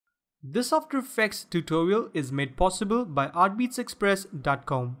This After Effects tutorial is made possible by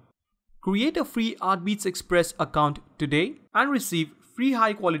artbeatsexpress.com. Create a free Artbeats Express account today and receive free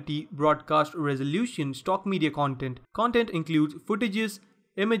high-quality broadcast resolution stock media content. Content includes footages,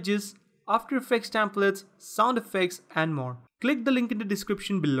 images, After Effects templates, sound effects, and more. Click the link in the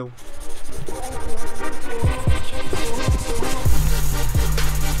description below.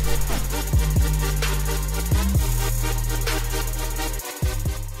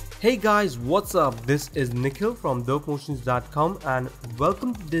 Hey guys, what's up? This is Nikhil from dopemotions.com and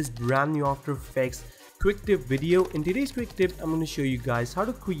welcome to this brand new After Effects quick tip video. In today's quick tip, I'm going to show you guys how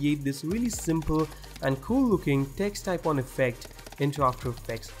to create this really simple and cool looking text type on effect into After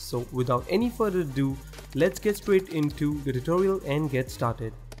Effects. So without any further ado, let's get straight into the tutorial and get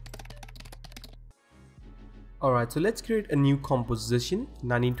started. Alright, so let's create a new composition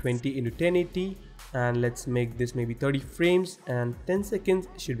 1920 into 1080. And let's make this maybe 30 frames and 10 seconds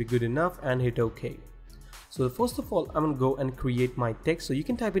should be good enough, and hit OK. So first of all, I'm gonna go and create my text. So you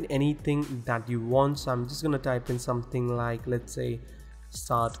can type in anything that you want. So I'm just gonna type in something like, let's say,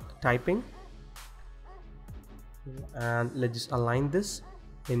 start typing, and let's just align this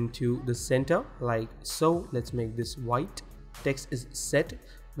into the center like so. Let's make this white. Text is set.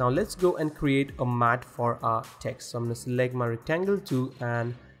 Now let's go and create a matte for our text. So I'm gonna select my rectangle tool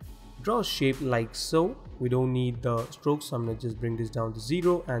and draw a shape like so. We don't need the strokes, so I'm gonna just bring this down to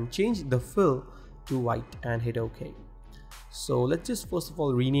 0 and change the fill to white and hit OK. So let's just first of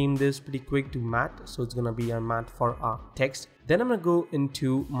all rename this pretty quick to matte. So it's gonna be a matte for our text. Then I'm gonna go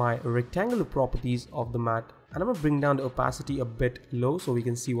into my rectangular properties of the matte and I'm gonna bring down the opacity a bit low so we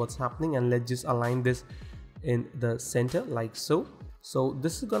can see what's happening, and let's just align this in the center like so. So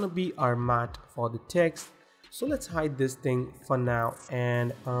this is gonna be our matte for the text. So let's hide this thing for now,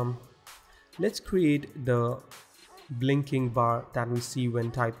 and let's create the blinking bar that we see when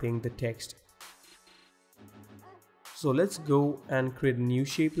typing the text. So let's go and create a new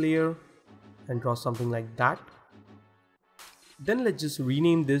shape layer and draw something like that. Then let's just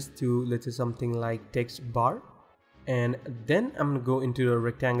rename this to, let's say, something like text bar. And then I'm gonna go into the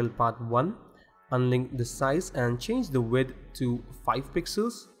rectangle part 1, unlink the size and change the width to 5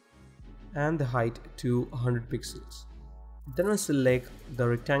 pixels and the height to 100 pixels. Then I'll select the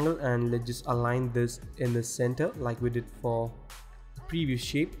rectangle and let's just align this in the center like we did for the previous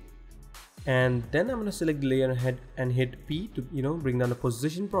shape. And then I'm going to select the layer head and hit P to bring down the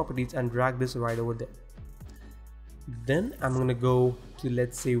position properties and drag this right over there. Then I'm going to go to,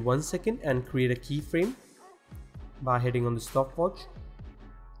 let's say, 1 second and create a keyframe by hitting on the stopwatch,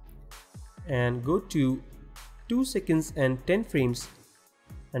 and go to 2 seconds and 10 frames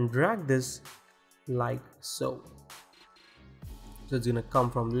and drag this like so. So it's gonna come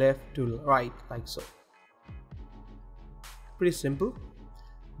from left to right like so. Pretty simple.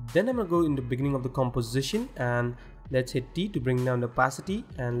 Then I'm gonna go in the beginning of the composition and let's hit T to bring down the opacity,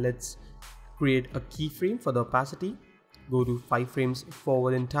 and let's create a keyframe for the opacity. Go to 5 frames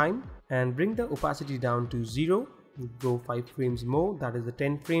forward in time and bring the opacity down to 0. Go 5 frames more, that is the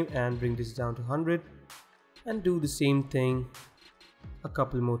 10 frame, and bring this down to 100, and do the same thing a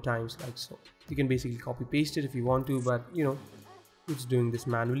couple more times like so. You can basically copy paste it if you want to, but it's doing this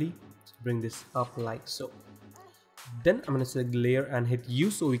manually. So bring this up like so. Then I'm going to select the layer and hit U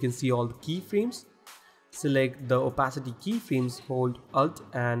so we can see all the keyframes. Select the opacity keyframes, hold Alt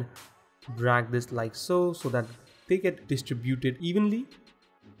and drag this like so that they get distributed evenly.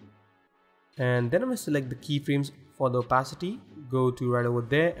 And then I'm going to select the keyframes for the opacity, go to right over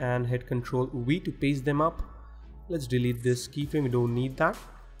there and hit Ctrl V to paste them up. Let's delete this keyframe, we don't need that.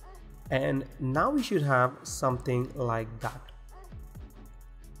 And now we should have something like that.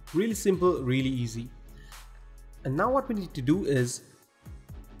 Really simple, really easy. And now what we need to do is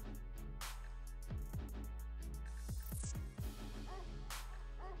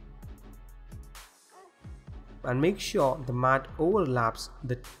and make sure the matte overlaps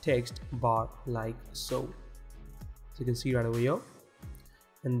the text bar like so. So you can see right over here.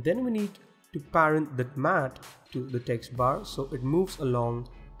 And then we need to parent the matte to the text bar so it moves along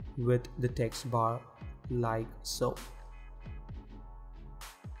with the text bar like so.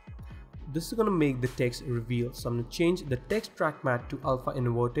 This is going to make the text reveal. So I'm going to change the text track matte to alpha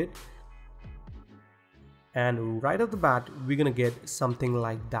inverted, and right off the bat we're going to get something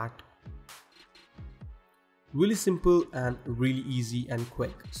like that. Really simple and really easy and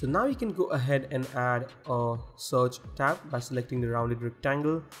quick. So now you can go ahead and add a search tab by selecting the rounded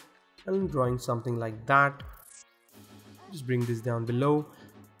rectangle and drawing something like that. Just bring this down below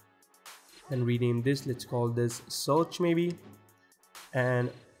and rename this. Let's call this search maybe, and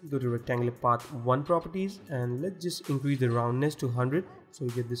go to rectangular part 1 properties and let's just increase the roundness to 100 so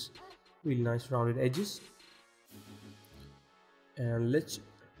you get this really nice rounded edges. And let's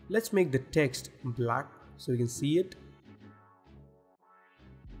make the text black so you can see it,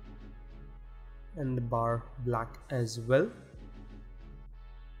 and the bar black as well.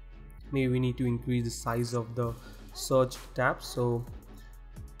 Maybe we need to increase the size of the search tab, so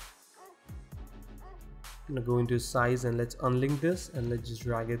I'm gonna go into size and let's unlink this, and let's just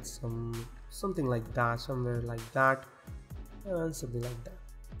drag it something like that, somewhere like that, and something like that.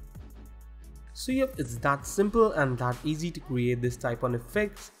 So yep, it's that simple and that easy to create this type of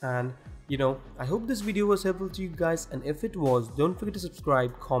effects. And I hope this video was helpful to you guys, and if it was, don't forget to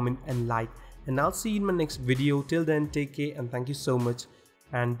subscribe, comment and like, and I'll see you in my next video. Till then, take care and thank you so much,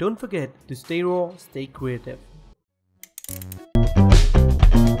 and don't forget to stay raw, stay creative.